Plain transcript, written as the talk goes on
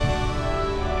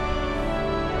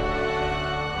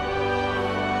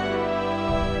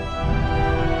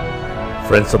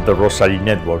Friends of the Rosary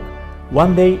Network,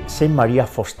 one day Saint Maria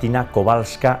Faustina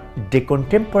Kowalska, the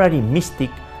contemporary mystic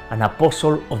and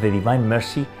apostle of the Divine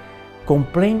Mercy,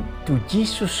 complained to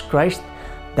Jesus Christ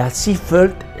that she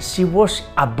felt she was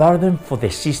a burden for the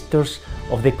sisters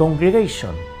of the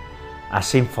congregation. As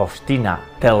Saint Faustina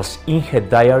tells in her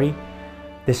diary,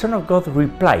 the Son of God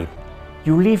replied,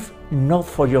 "You live not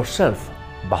for yourself,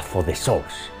 but for the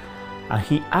souls." And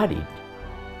he added,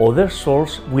 "Other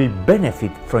souls will benefit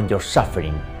from your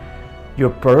suffering. Your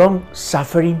prolonged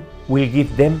suffering will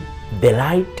give them the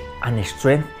light and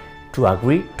strength to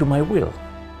agree to my will."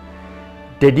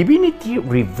 The divinity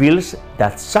reveals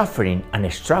that suffering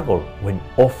and struggle, when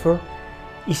offered,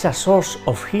 is a source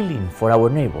of healing for our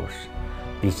neighbors.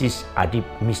 This is a deep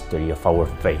mystery of our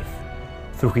faith.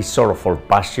 Through his sorrowful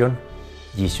passion,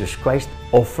 Jesus Christ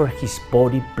offered his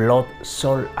body, blood,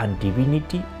 soul, and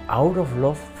divinity out of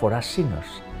love for us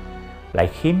sinners.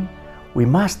 Like him, we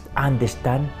must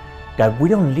understand that we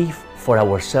don't live for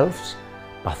ourselves,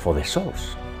 but for the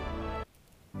souls.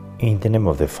 In the name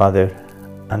of the Father,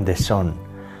 and the Son,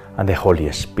 and the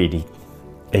Holy Spirit.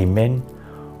 Amen.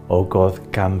 O God,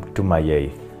 come to my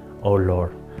aid. O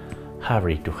Lord,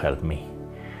 hurry to help me.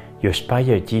 You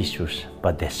inspired Jesus,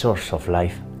 but the source of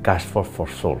life cast forth for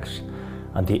souls,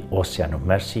 and the ocean of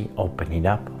mercy opening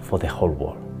up for the whole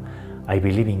world. I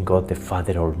believe in God the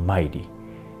Father Almighty,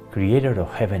 creator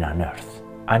of heaven and earth,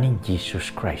 and in Jesus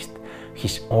Christ,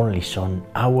 his only Son,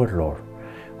 our Lord,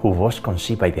 who was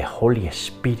conceived by the Holy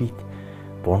Spirit,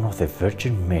 born of the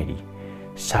Virgin Mary,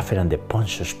 suffered under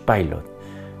Pontius Pilate,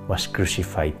 was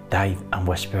crucified, died, and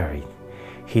was buried.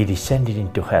 He descended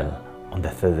into hell. On the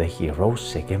third day he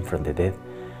rose again from the dead,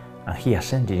 and he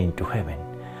ascended into heaven,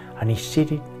 and is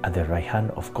seated at the right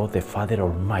hand of God the Father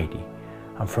Almighty.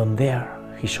 And from there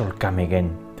he shall come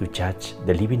again to judge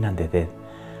the living and the dead.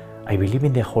 I believe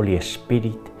in the Holy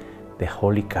Spirit, the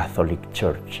Holy Catholic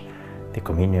Church, the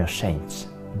communion of saints,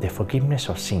 the forgiveness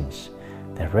of sins,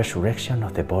 the resurrection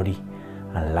of the body,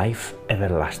 and life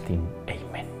everlasting.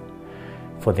 Amen.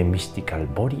 For the mystical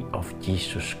body of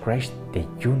Jesus Christ, the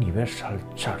universal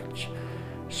Church,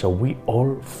 so we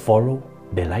all follow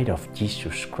the light of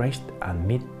Jesus Christ and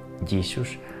meet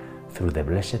Jesus through the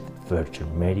Blessed Virgin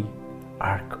Mary,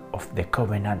 Ark of the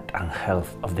Covenant and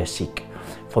Health of the Sick,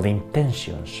 for the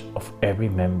intentions of every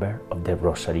member of the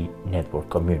Rosary Network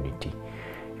community.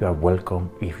 You are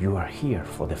welcome if you are here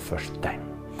for the first time.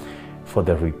 For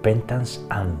the repentance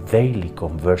and daily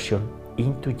conversion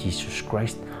into Jesus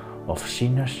Christ of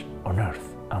sinners on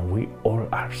earth, and we all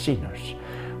are sinners.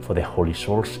 For the holy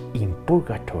souls in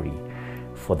purgatory,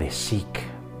 for the sick,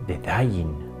 the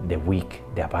dying, the weak,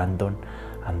 the abandoned,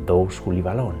 and those who live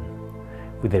alone.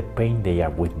 With their pain they are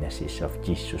witnesses of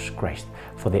Jesus Christ,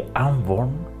 for the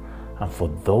unborn, and for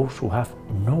those who have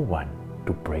no one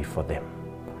to pray for them.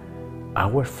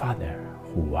 Our Father,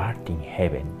 who art in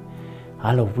heaven,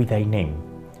 hallowed be thy name.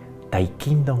 Thy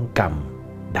kingdom come,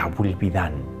 thy will be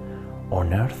done,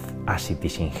 on earth as it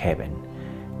is in heaven.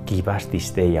 Give us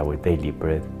this day our daily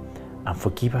bread, and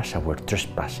forgive us our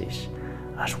trespasses,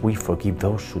 as we forgive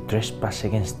those who trespass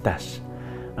against us.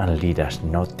 And lead us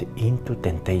not into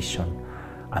temptation,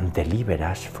 and deliver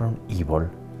us from evil.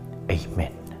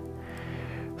 Amen.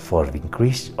 For the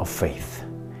increase of faith.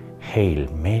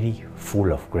 Hail Mary,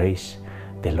 full of grace,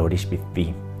 the Lord is with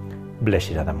thee.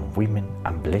 Blessed art thou among women,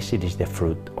 and blessed is the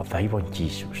fruit of thy womb,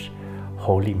 Jesus.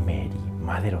 Holy Mary,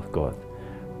 Mother of God,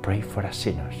 pray for us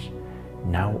sinners,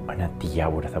 now and at the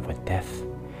hour of our death.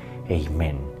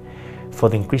 Amen. For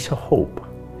the increase of hope.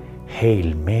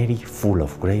 Hail Mary, full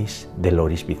of grace, the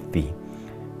Lord is with thee.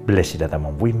 Blessed art thou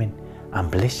among women, and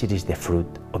blessed is the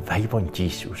fruit of thy womb,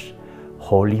 Jesus.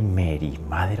 Holy Mary,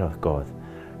 Mother of God,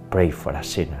 pray for us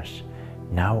sinners,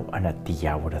 now and at the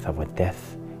hour of our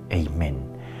death. Amen.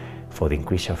 For the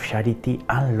increase of charity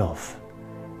and love.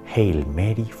 Hail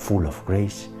Mary, full of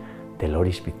grace, the Lord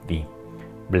is with thee.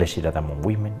 Blessed art thou among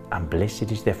women, and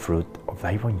blessed is the fruit of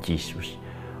thy womb, Jesus.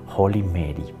 Holy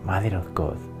Mary, Mother of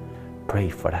God, pray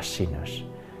for us sinners,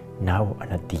 now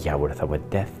and at the hour of our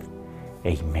death.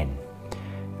 Amen.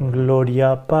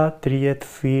 Gloria Patri et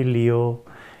Filio,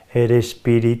 et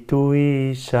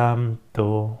Spiritui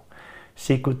Sancto,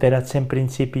 sic ut erat in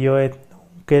principio et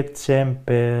nunc et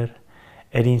semper,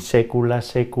 et in saecula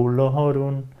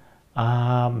saeculorum.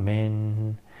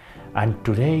 Amen. And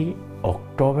today,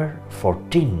 October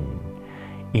 14,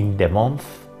 in the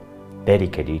month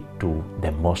dedicated to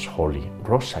the Most Holy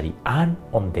Rosary, and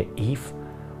on the eve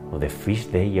of the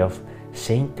feast day of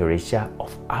Saint Teresa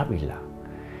of Avila,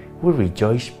 we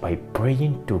rejoice by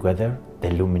praying together the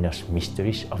luminous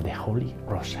mysteries of the Holy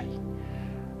Rosary.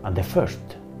 And the first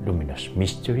luminous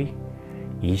mystery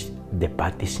is the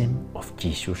baptism of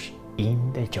Jesus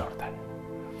in the Jordan.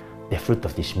 The fruit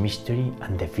of this mystery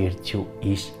and the virtue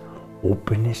is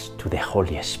openness to the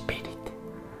Holy Spirit.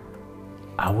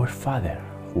 Our Father,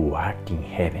 who art in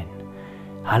heaven,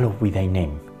 hallowed be thy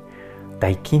name.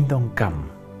 Thy kingdom come,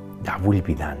 thy will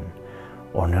be done,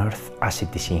 on earth as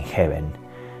it is in heaven.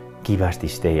 Give us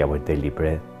this day our daily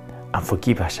bread, and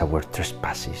forgive us our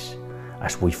trespasses,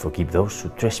 as we forgive those who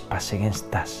trespass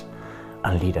against us.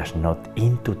 And lead us not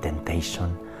into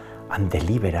temptation, and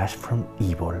deliver us from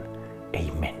evil.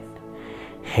 Amen.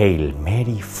 Hail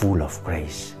Mary, full of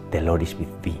grace, the Lord is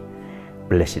with thee.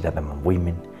 Blessed art thou among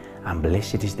women, and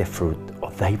blessed is the fruit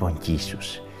of thy womb,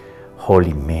 Jesus.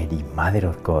 Holy Mary, Mother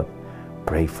of God,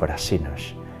 pray for us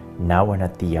sinners, now and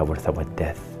at the hour of our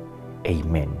death.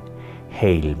 Amen.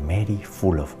 Hail Mary,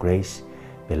 full of grace,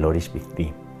 the Lord is with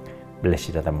thee.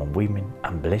 Blessed art thou among women,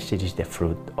 and blessed is the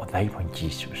fruit of thy womb,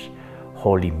 Jesus.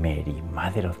 Holy Mary,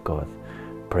 Mother of God,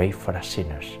 pray for us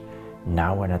sinners,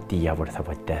 now and at the hour of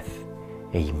our death.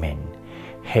 Amen.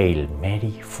 Hail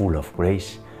Mary, full of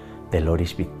grace, the Lord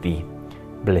is with thee.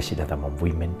 Blessed art thou among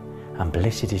women, and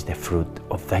blessed is the fruit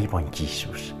of thy womb,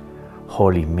 Jesus.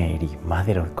 Holy Mary,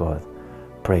 Mother of God,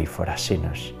 pray for us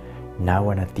sinners, now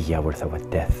and at the hour of our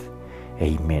death.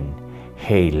 Amen.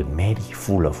 Hail Mary,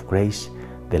 full of grace,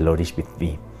 the Lord is with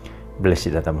thee. Blessed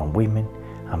art thou among women,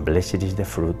 and blessed is the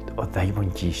fruit of thy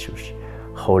womb, Jesus.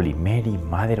 Holy Mary,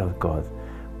 Mother of God,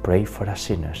 pray for us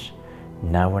sinners,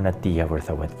 now and at the hour of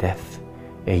our death.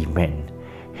 Amen.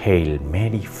 Hail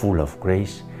Mary, full of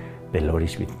grace, the Lord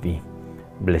is with thee.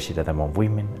 Blessed art thou among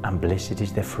women, and blessed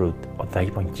is the fruit of thy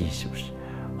womb, Jesus.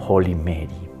 Holy Mary,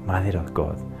 Mother of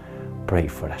God, pray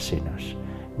for us sinners,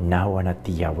 now and at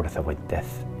the hour of our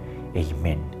death.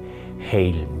 Amen.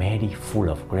 Hail Mary, full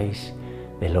of grace,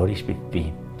 the Lord is with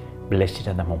thee. Blessed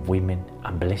art thou among women,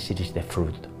 and blessed is the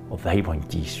fruit of thy womb,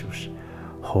 Jesus.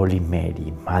 Holy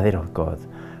Mary, Mother of God,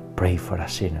 pray for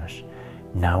us sinners,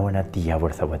 now and at the hour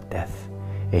of our death.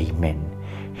 Amen.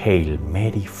 Hail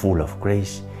Mary, full of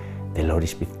grace, the Lord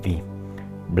is with thee.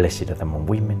 Blessed art thou among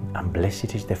women, and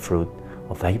blessed is the fruit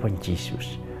of thy womb,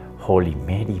 Jesus. Holy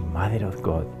Mary, Mother of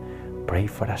God, pray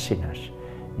for us sinners,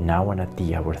 now and at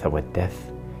the hour of our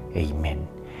death. Amen.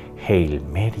 Hail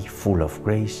Mary, full of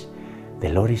grace, the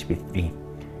Lord is with thee.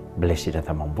 Blessed art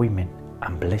thou among women,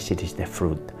 and blessed is the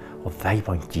fruit of thy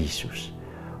womb, Jesus.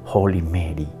 Holy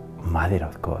Mary, Mother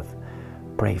of God,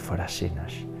 pray for us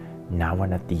sinners, now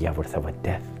and at the hour of our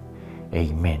death.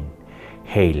 Amen.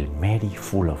 Hail Mary,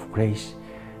 full of grace,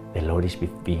 the Lord is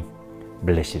with thee.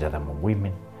 Blessed art thou among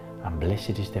women, and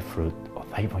blessed is the fruit of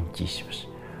thy womb, Jesus.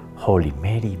 Holy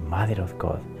Mary, Mother of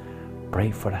God,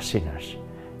 pray for us sinners,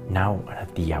 now and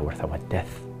at the hour of our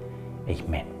death.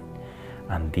 Amen.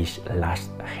 And this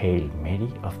last Hail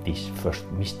Mary of this first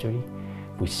mystery,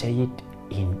 we say it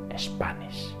in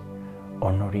Spanish,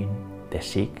 honoring the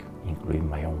sick, including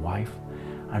my own wife,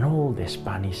 and all the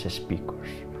Spanish speakers.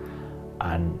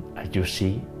 And as you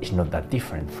see, it's not that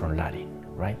different from Latin,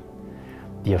 right?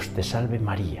 Dios te salve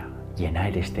María, llena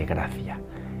eres de gracia,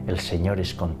 el Señor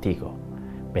es contigo,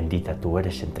 bendita tú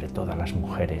eres entre todas las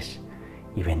mujeres,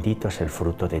 y bendito es el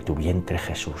fruto de tu vientre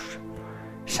Jesús.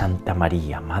 Santa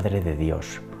María, Madre de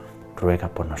Dios, ruega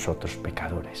por nosotros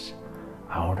pecadores,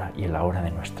 ahora y en la hora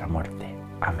de nuestra muerte.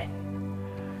 Amén.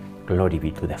 Glory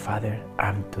be to the Father,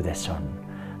 and to the Son,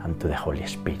 and to the Holy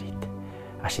Spirit,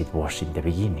 as it was in the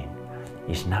beginning,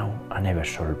 is now, and ever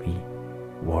shall be,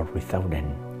 world without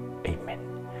end. Amen.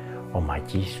 O my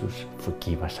Jesus,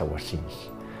 forgive us our sins,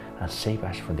 and save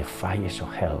us from the fires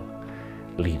of hell.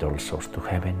 Lead all souls to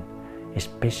heaven,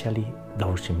 especially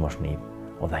those in most need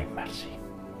of thy mercy.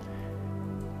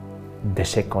 The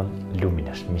second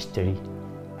luminous mystery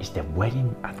is the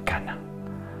wedding at Cana.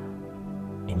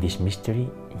 In this mystery,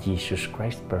 Jesus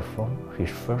Christ performed his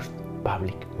first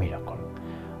public miracle,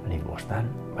 and it was done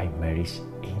by Mary's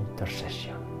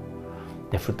intercession.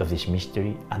 The fruit of this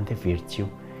mystery and the virtue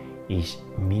is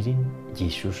meeting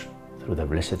Jesus through the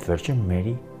Blessed Virgin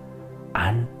Mary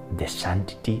and the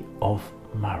sanctity of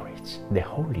marriage, the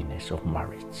holiness of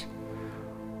marriage.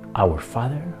 Our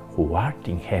Father, who art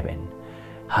in heaven,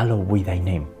 hallowed be thy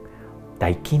name.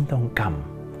 Thy kingdom come,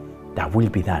 thy will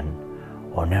be done,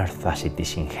 on earth as it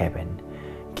is in heaven.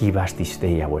 Give us this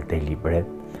day our daily bread,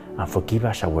 and forgive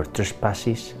us our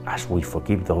trespasses, as we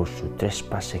forgive those who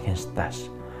trespass against us.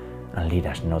 And lead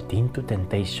us not into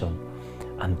temptation,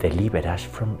 and deliver us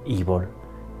from evil.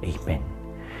 Amen.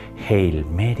 Hail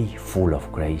Mary, full of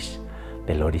grace,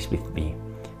 the Lord is with thee.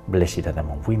 Blessed art thou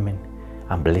among women,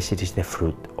 and blessed is the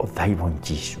fruit of thy womb,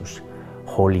 Jesus.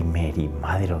 Holy Mary,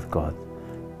 Mother of God,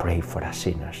 pray for us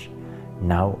sinners,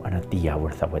 now and at the hour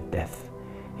of our death.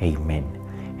 Amen.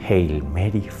 Hail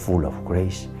Mary, full of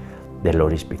grace, the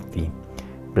Lord is with thee.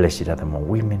 Blessed art thou among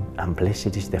women, and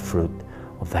blessed is the fruit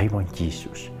of thy womb,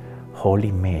 Jesus.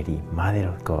 Holy Mary, Mother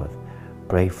of God,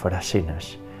 pray for us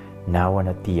sinners, now and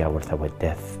at the hour of our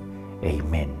death.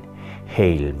 Amen.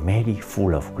 Hail Mary,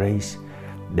 full of grace,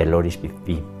 the Lord is with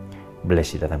thee.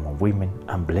 Blessed art thou among women,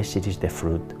 and blessed is the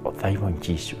fruit of thy womb,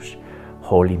 Jesus.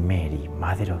 Holy Mary,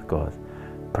 Mother of God,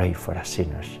 pray for us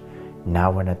sinners,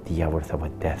 now and at the hour of our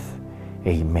death.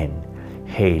 Amen.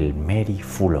 Hail Mary,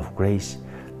 full of grace,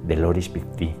 the Lord is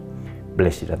with thee.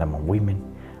 Blessed art thou among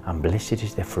women, and blessed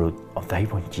is the fruit of thy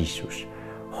womb, Jesus.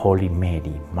 Holy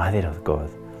Mary, Mother of God,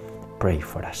 pray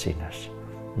for us sinners,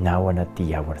 now and at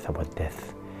the hour of our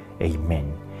death.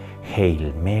 Amen.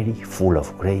 Hail Mary, full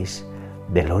of grace,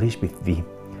 the Lord is with thee.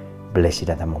 Blessed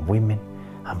art thou among women,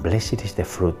 and blessed is the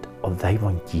fruit of thy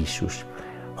womb, Jesus.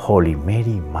 Holy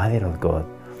Mary, Mother of God,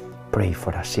 pray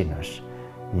for us sinners,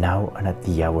 now and at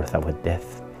the hour of our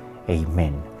death.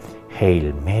 Amen.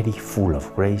 Hail Mary, full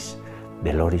of grace,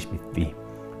 the Lord is with thee.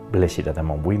 Blessed art thou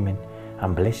among women,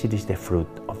 and blessed is the fruit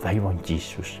of thy womb,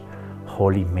 Jesus.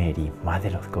 Holy Mary,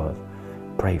 Mother of God,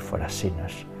 pray for us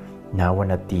sinners, now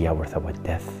and at the hour of our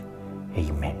death.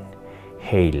 Amen.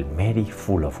 Hail Mary,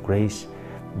 full of grace,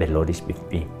 the Lord is with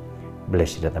thee.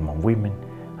 Blessed art thou among women,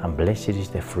 and blessed is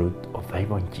the fruit of thy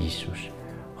womb, Jesus.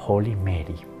 Holy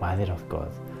Mary, Mother of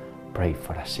God, pray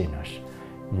for us sinners,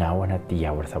 now and at the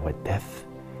hour of our death.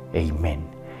 Amen.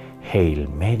 Hail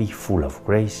Mary, full of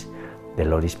grace, the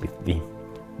Lord is with thee.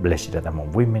 Blessed art thou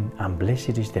among women, and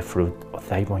blessed is the fruit of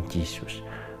thy womb, Jesus.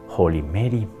 Holy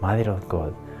Mary, Mother of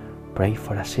God, pray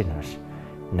for us sinners,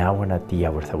 now and at the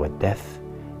hour of our death.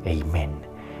 Amen.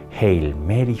 Hail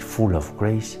Mary, full of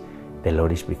grace, the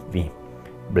Lord is with thee.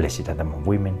 Blessed art thou among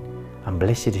women, and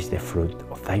blessed is the fruit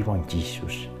of thy womb,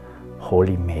 Jesus.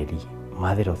 Holy Mary,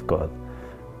 Mother of God,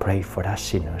 pray for us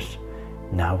sinners,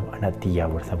 now and at the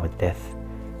hour of our death.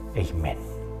 Amen.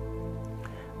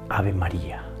 Ave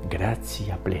Maria,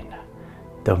 gratia plena,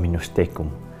 Dominus tecum,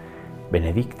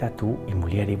 benedicta tu in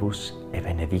mulieribus, et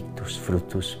benedictus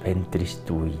fructus ventris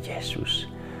tui, Iesus.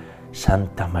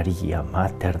 Santa Maria,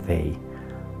 Mater Dei,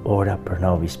 ora pro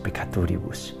nobis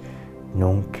peccatoribus,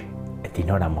 nunc et in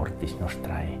hora mortis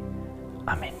nostrae.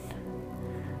 Amen.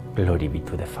 Glory be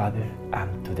to the Father,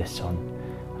 and to the Son,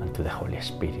 and to the Holy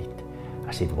Spirit,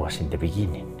 as it was in the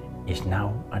beginning, is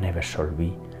now, and ever shall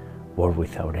be, world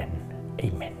without end.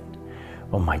 Amen.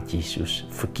 O my Jesus,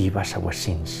 forgive us our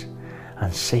sins,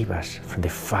 and save us from the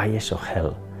fires of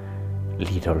hell.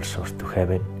 Lead all souls to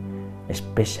heaven,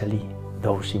 especially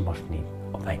those in most need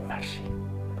of thy mercy.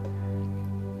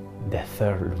 The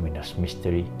third luminous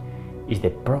mystery is the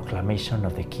proclamation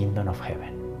of the kingdom of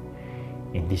heaven.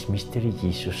 In this mystery,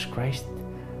 Jesus Christ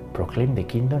proclaimed the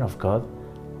kingdom of God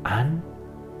and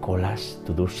called us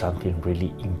to do something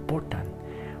really important,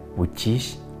 which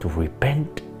is to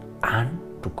repent and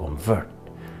to convert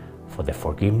for the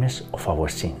forgiveness of our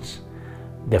sins.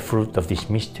 The fruit of this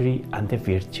mystery and the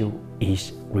virtue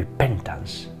is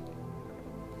repentance.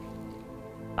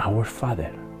 Our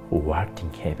Father, who art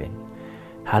in heaven,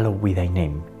 hallowed be thy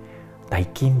name. Thy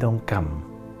kingdom come,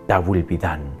 thy will be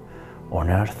done, on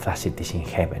earth as it is in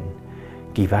heaven.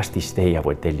 Give us this day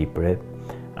our daily bread,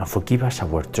 and forgive us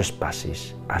our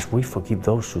trespasses, as we forgive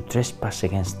those who trespass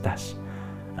against us.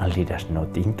 And lead us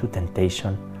not into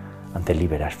temptation, and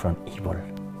deliver us from evil.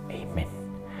 Amen.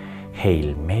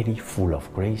 Hail Mary, full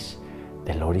of grace,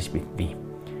 the Lord is with thee.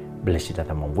 Blessed art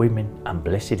thou among women, and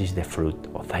blessed is the fruit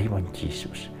of thy womb,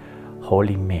 Jesus.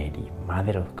 Holy Mary,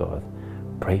 Mother of God,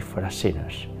 pray for us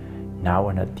sinners, now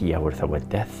and at the hour of our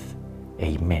death.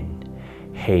 Amen.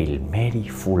 Hail Mary,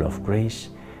 full of grace,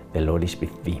 the Lord is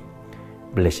with thee.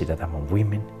 Blessed art thou among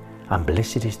women, and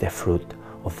blessed is the fruit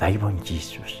of thy womb,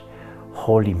 Jesus.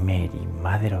 Holy Mary,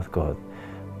 Mother of God,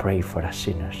 pray for us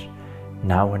sinners,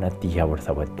 now and at the hour of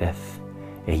our death.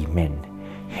 Amen.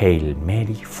 Hail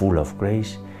Mary, full of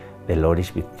grace, the Lord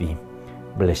is with thee.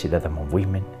 Blessed art thou among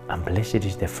women, and blessed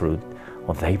is the fruit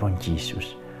of thy womb,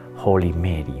 Jesus. Holy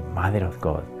Mary, Mother of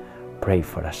God, pray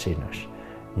for us sinners,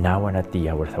 now and at the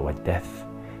hour of our death.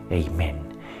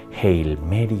 Amen. Hail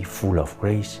Mary, full of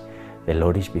grace, the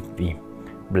Lord is with thee.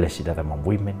 Blessed art thou among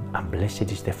women, and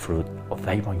blessed is the fruit of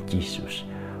thy womb, Jesus.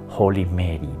 Holy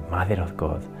Mary, Mother of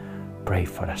God, pray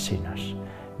for us sinners,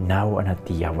 now and at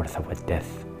the hour of our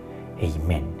death.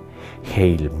 Amen.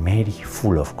 Hail Mary,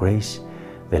 full of grace,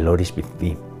 the Lord is with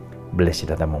thee. Blessed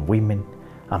art thou among women,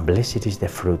 and blessed is the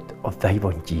fruit of thy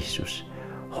womb, Jesus.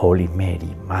 Holy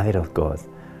Mary, Mother of God,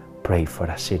 pray for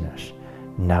us sinners,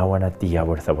 now and at the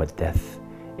hour of our death.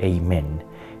 Amen.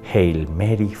 Hail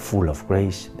Mary, full of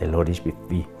grace, the Lord is with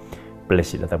thee.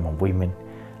 blessed art among women,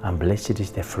 and blessed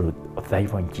is the fruit of thy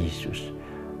womb, Jesus.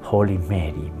 Holy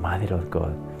Mary, Mother of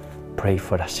God, pray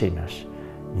for us sinners,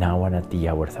 now and at the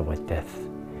hour of our death.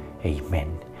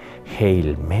 Amen.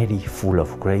 Hail Mary, full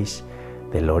of grace,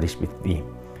 the Lord is with thee.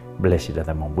 Blessed art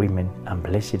among women, and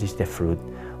blessed is the fruit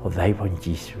of thy womb,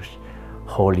 Jesus.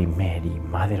 Holy Mary,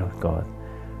 Mother of God,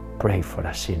 pray for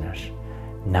us sinners,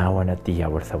 now and at the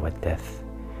hour of our death.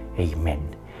 Amen.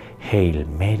 Hail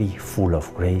Mary, full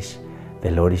of grace, the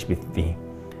Lord is with thee.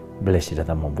 Blessed art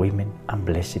among women, and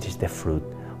blessed is the fruit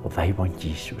of thy womb,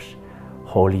 Jesus.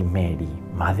 Holy Mary,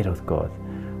 Mother of God,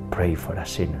 pray for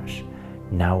us sinners,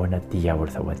 now and at the hour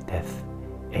of our death.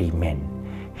 Amen.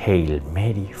 Hail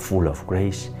Mary, full of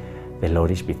grace, the Lord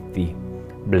is with thee.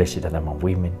 Blessed art among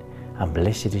women, and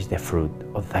blessed is the fruit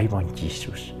of thy womb,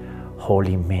 Jesus.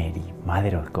 Holy Mary,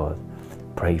 Mother of God,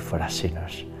 pray for us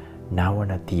sinners, now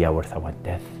and at the hour of our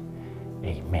death.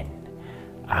 Amen.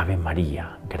 Ave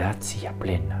Maria, gratia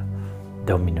plena,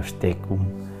 Dominus tecum,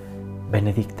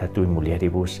 benedicta tui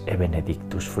mulieribus, et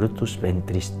benedictus fructus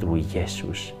ventris tui,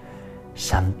 Iesus.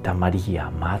 Santa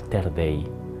Maria, Mater Dei,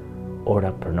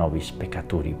 ora pro nobis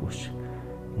peccatoribus,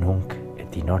 nunc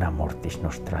et in hora mortis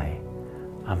nostrae.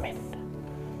 Amen.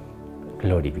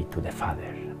 Glory be to the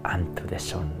Father, and to the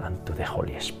Son, and to the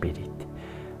Holy Spirit,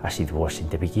 as it was in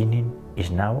the beginning,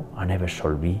 is now, and ever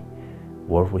shall be,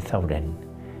 world without end.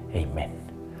 Amen.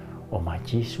 O my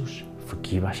Jesus,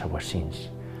 forgive us our sins,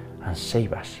 and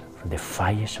save us from the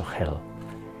fires of hell.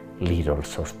 Lead all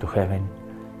souls to heaven,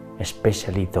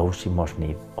 especially those in most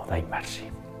need of thy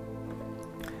mercy.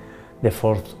 The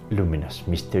fourth luminous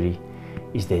mystery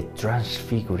is the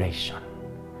Transfiguration.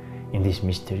 In this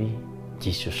mystery,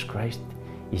 Jesus Christ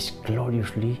is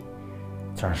gloriously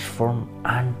transformed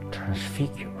and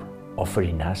transfigured,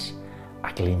 offering us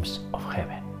a glimpse of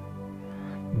heaven.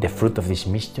 The fruit of this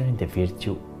mystery and the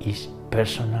virtue is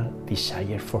personal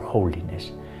desire for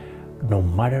holiness. No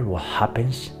matter what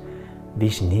happens,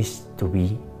 this needs to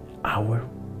be our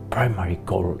primary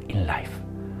goal in life: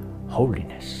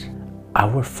 holiness.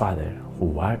 Our Father,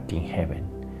 who art in heaven,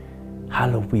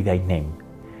 hallowed be thy name.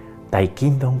 Thy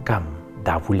kingdom come,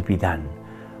 thy will be done,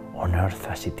 on earth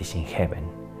as it is in heaven.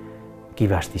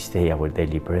 Give us this day our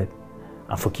daily bread,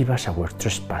 and forgive us our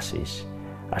trespasses,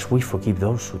 as we forgive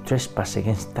those who trespass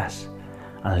against us.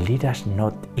 And lead us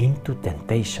not into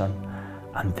temptation,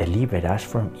 and deliver us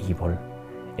from evil.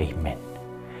 Amen.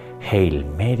 Hail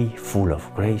Mary, full of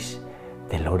grace,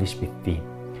 the Lord is with thee.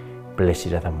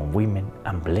 Blessed art among women,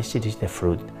 and blessed is the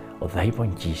fruit of thy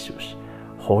womb, Jesus.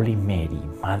 Holy Mary,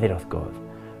 Mother of God,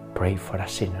 pray for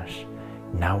us sinners,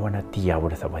 now and at the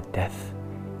hour of our death.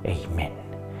 Amen.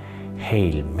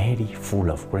 Hail Mary, full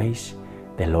of grace,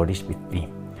 the Lord is with thee.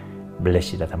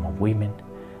 Blessed art among women,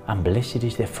 and blessed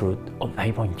is the fruit of thy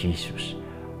womb, Jesus.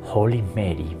 Holy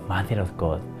Mary, Mother of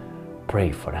God,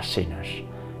 pray for us sinners,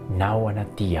 now and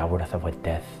at the hour of our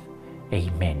death.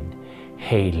 Amen.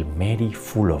 Hail Mary,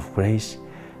 full of grace,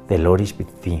 the Lord is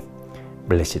with thee.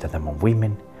 Blessed art among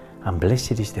women, and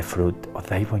blessed is the fruit of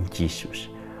thy womb, Jesus.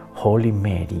 Holy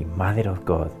Mary, Mother of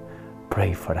God,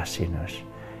 pray for us sinners,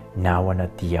 now and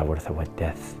at the hour of our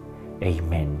death.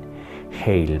 Amen.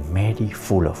 Hail Mary,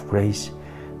 full of grace,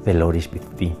 the Lord is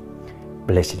with thee.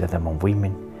 Blessed art among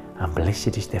women, and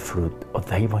blessed is the fruit of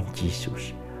thy womb,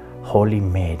 Jesus. Holy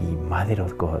Mary, Mother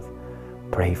of God,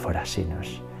 pray for us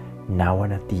sinners, now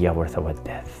and at the hour of our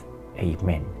death.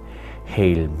 Amen.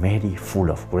 Hail Mary,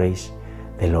 full of grace,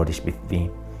 the Lord is with thee.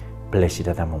 Blessed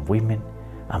art among women,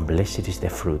 and blessed is the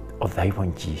fruit of thy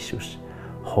womb, Jesus.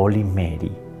 Holy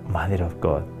Mary, Mother of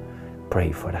God,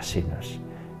 pray for us sinners,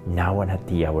 now and at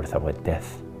the hour of our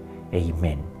death.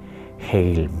 Amen.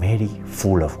 Hail Mary,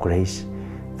 full of grace,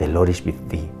 the Lord is with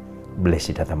thee.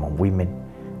 Blessed art among women,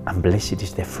 and blessed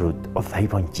is the fruit of thy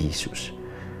womb, Jesus.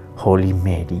 Holy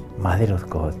Mary, Mother of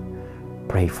God,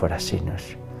 pray for us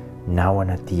sinners, now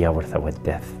and at the hour of our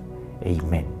death.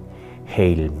 Amen.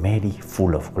 Hail Mary,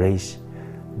 full of grace,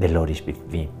 the Lord is with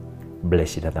thee.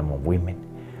 Blessed art among women,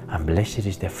 and blessed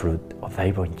is the fruit of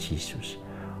thy womb, Jesus.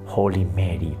 Holy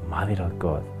Mary, Mother of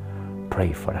God,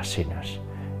 pray for us sinners,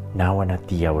 now and at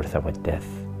the hour of our death.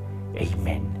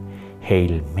 Amen.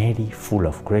 Hail Mary, full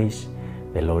of grace,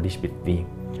 the Lord is with thee.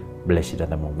 Blessed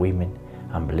art among women,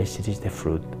 and blessed is the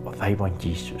fruit of thy womb,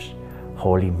 Jesus.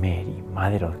 Holy Mary,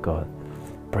 Mother of God,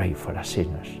 pray for us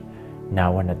sinners,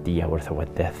 now and at the hour of our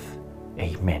death.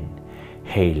 Amen.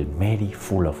 Hail Mary,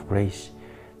 full of grace,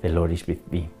 the Lord is with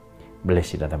thee.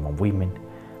 Blessed art among women,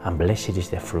 and blessed is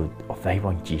the fruit of thy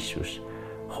womb, Jesus.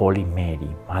 Holy Mary,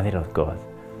 Mother of God,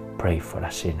 pray for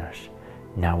us sinners,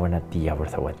 now and at the hour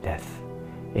of our death.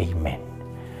 Amen.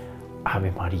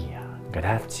 Ave Maria,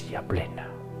 gratia plena,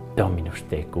 Dominus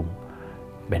tecum,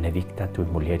 benedicta tui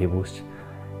mulieribus,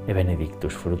 e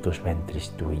benedictus fructus ventris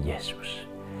tui, Iesus.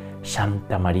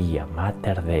 Santa Maria,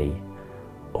 Mater Dei,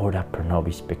 ora pro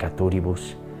nobis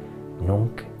peccatoribus,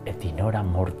 nunc et in hora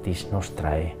mortis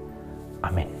nostrae.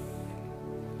 Amen.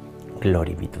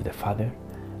 Glory be to the Father,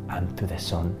 and to the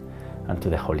Son, and to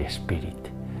the Holy Spirit,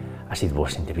 as it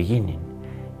was in the beginning,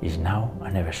 is now,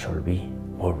 and ever shall be,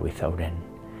 world without end.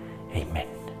 Amen.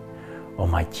 O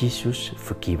my Jesus,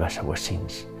 forgive us our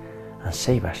sins, and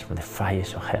save us from the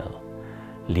fires of hell.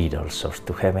 Lead all souls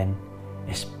to heaven,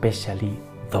 especially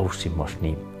those in most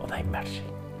need of thy mercy.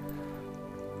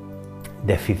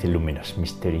 The fifth luminous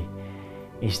mystery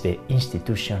is the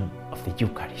institution of the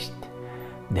Eucharist,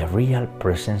 the real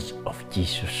presence of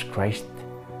Jesus Christ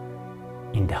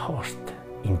in the host,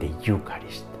 in the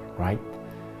Eucharist, right?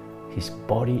 His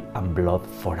body and blood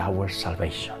for our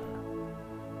salvation.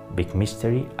 Big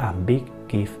mystery and big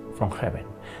gift from heaven.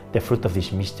 The fruit of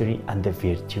this mystery and the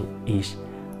virtue is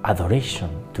adoration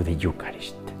to the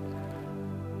Eucharist.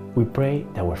 We pray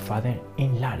that our Father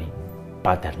in Latin,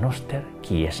 Pater noster,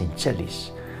 qui es in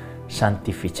celis,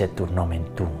 sanctificetur nomen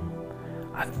tuum,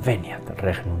 adveniat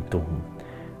regnum tuum,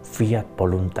 fiat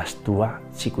voluntas tua,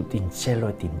 sicut in cielo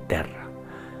et in terra.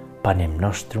 Panem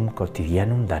nostrum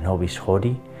quotidianum da nobis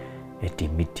hodie, et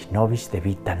dimitti nobis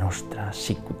debita nostra,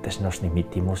 sicut es nos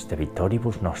dimittimus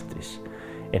debitoribus nostris,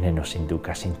 et ne nos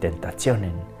inducas in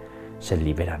tentationem, sed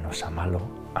libera nos a malo.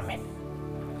 Amen.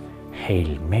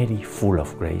 Hail Mary, full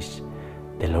of grace,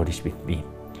 the Lord is with thee.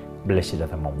 Blessed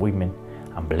art among women,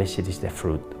 and blessed is the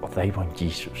fruit of thy womb,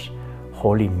 Jesus.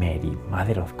 Holy Mary,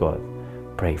 Mother of God,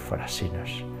 pray for us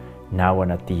sinners, now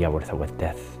and at the hour of our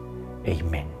death.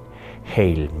 Amen.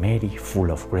 Hail Mary,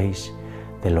 full of grace,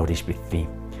 the Lord is with thee.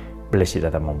 Blessed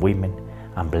art among women,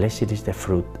 and blessed is the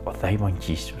fruit of thy womb,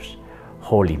 Jesus.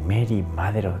 Holy Mary,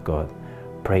 Mother of God,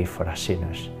 pray for us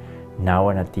sinners, now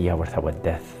and at the hour of our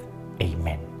death.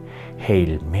 Amen.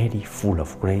 Hail Mary, full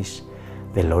of grace,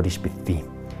 the Lord is with thee.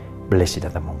 Blessed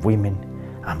art among women,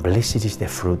 and blessed is the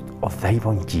fruit of thy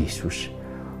womb, Jesus.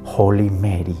 Holy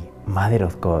Mary, Mother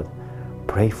of God,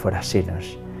 pray for us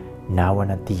sinners, now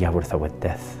and at the hour of our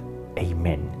death.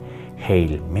 Amen.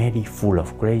 Hail Mary, full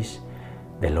of grace,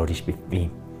 the Lord is with thee.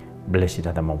 Blessed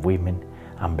art among women,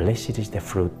 and blessed is the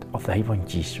fruit of thy womb,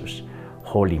 Jesus.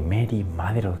 Holy Mary,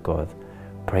 Mother of God,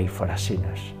 pray for us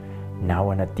sinners,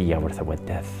 now and at the hour of our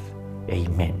death.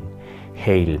 Amen.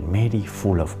 Hail Mary,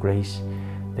 full of grace,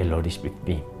 the Lord is with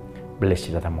thee.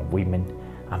 Blessed art among women,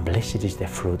 and blessed is the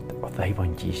fruit of thy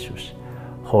womb, Jesus.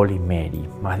 Holy Mary,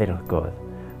 Mother of God,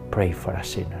 pray for us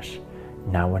sinners,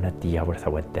 now and at the hour of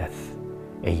our death.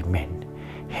 Amen.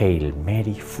 Hail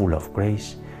Mary, full of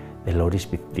grace, the Lord is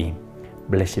with thee.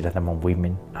 Blessed art among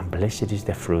women, and blessed is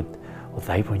the fruit of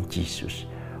thy womb, Jesus.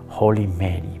 Holy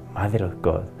Mary, Mother of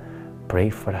God, pray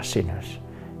for us sinners,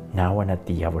 now and at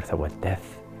the hour of our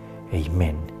death.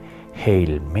 Amen.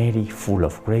 Hail Mary, full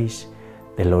of grace,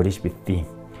 the Lord is with thee.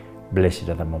 Blessed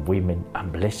art among women,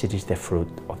 and blessed is the fruit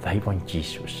of thy womb,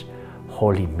 Jesus.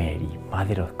 Holy Mary,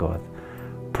 Mother of God,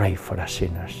 pray for us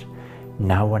sinners,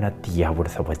 now and at the hour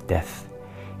of our death.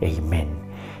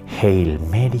 Amen. Hail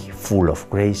Mary, full of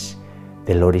grace,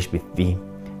 the Lord is with thee.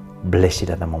 Blessed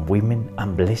art among women,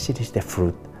 and blessed is the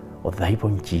fruit of thy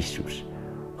womb, Jesus.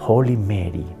 Holy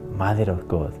Mary, Mother of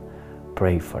God,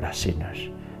 pray for us sinners,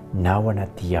 now and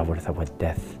at the hour of our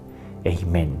death.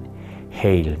 Amen.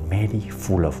 Hail Mary,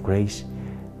 full of grace,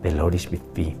 the Lord is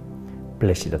with thee.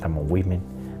 Blessed art among women,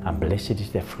 and blessed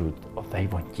is the fruit of thy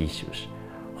womb, Jesus.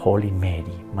 Holy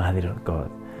Mary, Mother of God,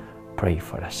 pray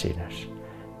for us sinners,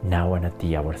 now and at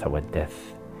the hour of our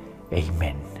death.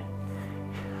 Amen.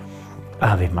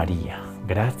 Ave Maria,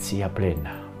 gratia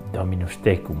plena, Dominus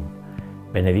tecum,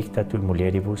 benedicta tui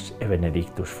mulieribus, e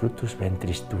benedictus fructus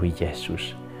ventris tui,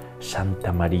 Iesus.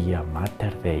 Santa Maria,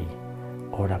 Mater Dei,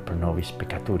 ora pro nobis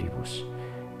peccatoribus,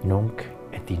 nunc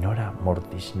et in hora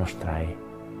mortis nostrae.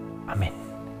 Amen.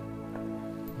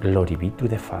 Glory be to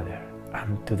the Father,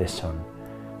 and to the Son,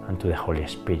 and to the Holy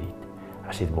Spirit,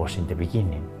 as it was in the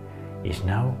beginning, is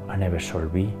now, and ever shall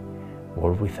be,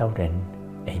 world without end.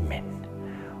 Amen.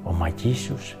 O my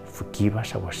Jesus, forgive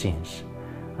us our sins,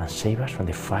 and save us from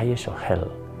the fires of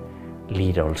hell.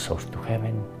 Lead all souls to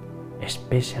heaven,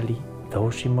 especially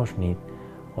those in most need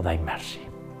of thy mercy.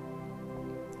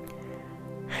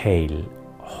 Hail,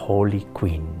 Holy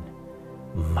Queen,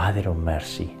 Mother of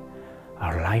Mercy,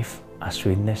 our life, our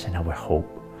sweetness, and our hope.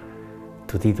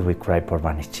 To thee do we cry, poor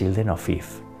banished children of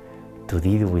Eve. To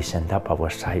thee do we send up our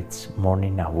sighs,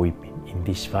 mourning and weeping in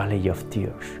this valley of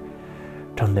tears.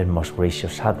 Turn then, most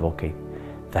gracious Advocate,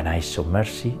 thine eyes of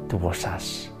mercy towards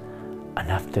us, And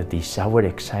after this our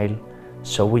exile,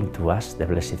 sow into us the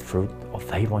blessed fruit of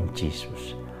thy womb,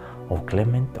 Jesus. O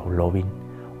clement, O loving,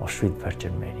 O sweet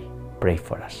Virgin Mary, pray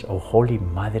for us. O Holy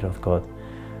Mother of God,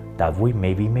 that we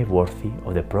may be made worthy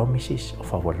of the promises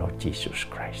of our Lord Jesus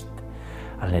Christ.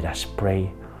 And let us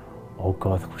pray, O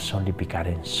God, whose only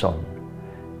begotten Son,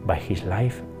 by his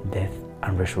life, death,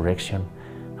 and resurrection,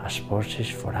 has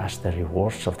purchased for us the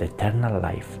rewards of the eternal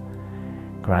life.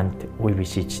 Grant, we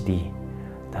beseech thee,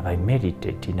 that by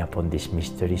meditating upon these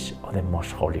mysteries of the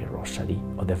Most Holy Rosary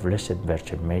of the Blessed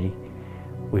Virgin Mary,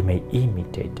 we may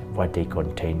imitate what they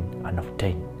contain and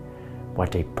obtain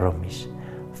what they promise,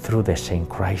 through the same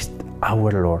Christ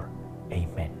our Lord.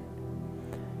 Amen.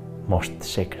 Most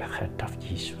Sacred Heart of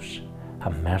Jesus,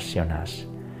 have mercy on us.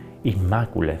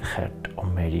 Immaculate Heart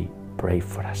of Mary, pray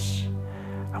for us.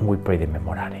 And we pray the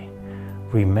Memorare.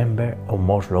 Remember, O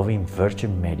most loving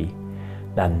Virgin Mary,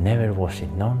 that never was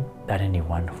it known that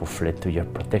anyone who fled to your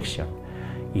protection,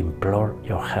 implored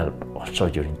your help, or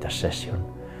sought your intercession,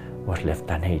 was left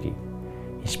unaided.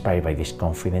 Inspired by this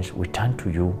confidence, we turn to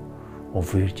you, O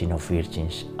Virgin of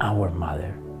Virgins, our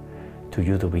Mother. To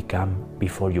you do we come,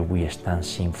 before you we stand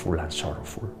sinful and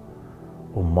sorrowful.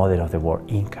 O Mother of the Word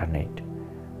incarnate,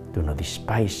 do not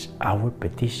despise our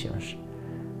petitions,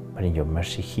 but in your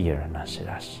mercy hear and answer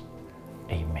us.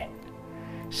 Amen.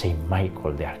 Saint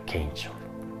Michael the Archangel,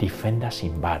 defend us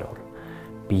in battle.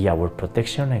 Be our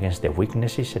protection against the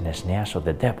weaknesses and snares of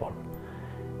the devil.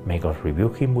 May God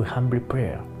rebuke him, we humbly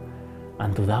pray.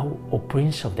 And do thou, O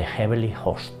Prince of the heavenly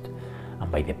host,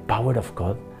 and by the power of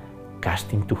God,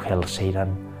 cast into hell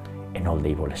Satan and all the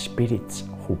evil spirits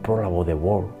who prowl about the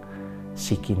world,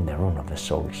 seeking the ruin of the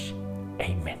souls.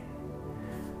 Amen.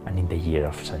 And in the year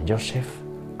of Saint Joseph,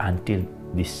 until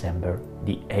December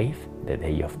the 8th, the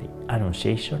day of the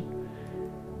Annunciation,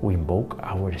 we invoke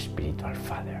our spiritual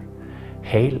Father.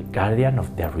 Hail, guardian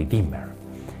of the Redeemer,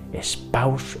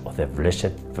 spouse of the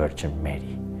Blessed Virgin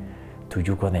Mary. To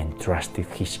you God entrusted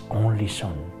his only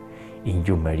Son. In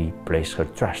you Mary placed her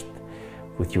trust.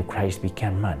 With you Christ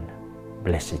became man.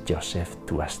 Blessed Joseph,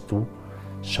 to us too,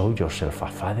 show yourself a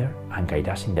Father and guide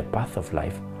us in the path of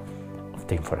life.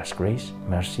 Obtain for us grace,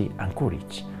 mercy, and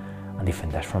courage, and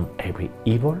defend us from every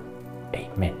evil.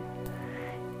 Amen.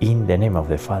 In the name of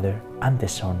the Father, and the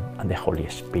Son, and the Holy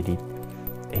Spirit.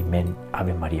 Amen.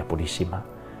 Ave María Purísima,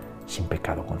 sin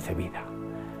pecado concebida.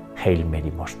 Hail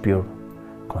Mary, most pure,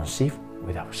 conceived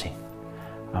without sin.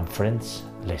 And friends,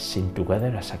 let's sing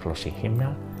together as a closing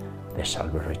hymnal, the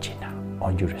Salve Regina,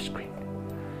 on your screen.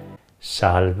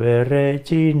 Salve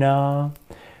Regina,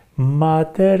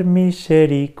 Mater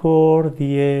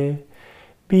misericordiae,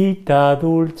 vita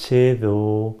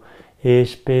dulcedo,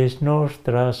 spes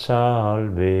nostra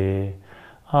salve.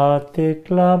 A te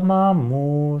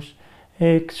clamamus,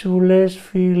 exules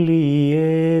filii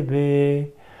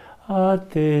Eve, a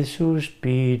te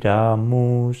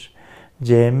suspiramus,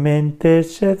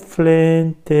 gementes et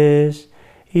flentes,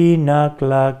 in ac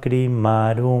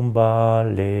lacrimarum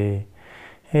vale.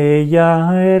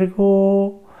 Ella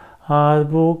ergo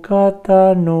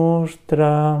advocata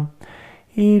nostra,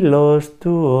 y los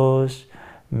tuos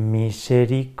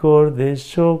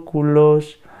misericordes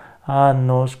oculos a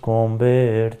nos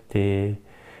converte.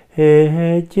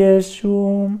 E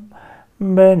Jesum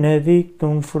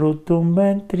benedictum fructum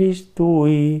ventris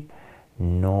tui,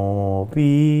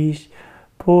 nobis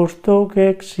post hoc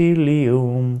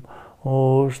exilium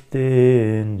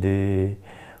ostende.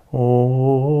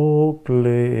 O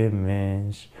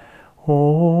clemens,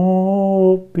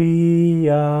 o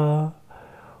pia,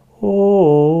 o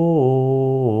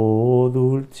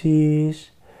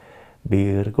dulcis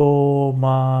Virgo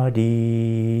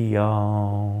Maria.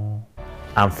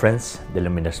 And friends, the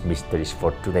luminous mysteries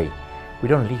for today. We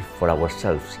don't live for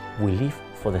ourselves, we live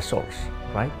for the souls,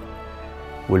 right?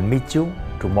 We'll meet you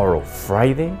tomorrow,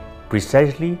 Friday,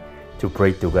 precisely to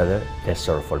pray together the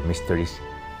sorrowful mysteries.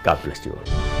 God bless you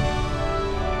all.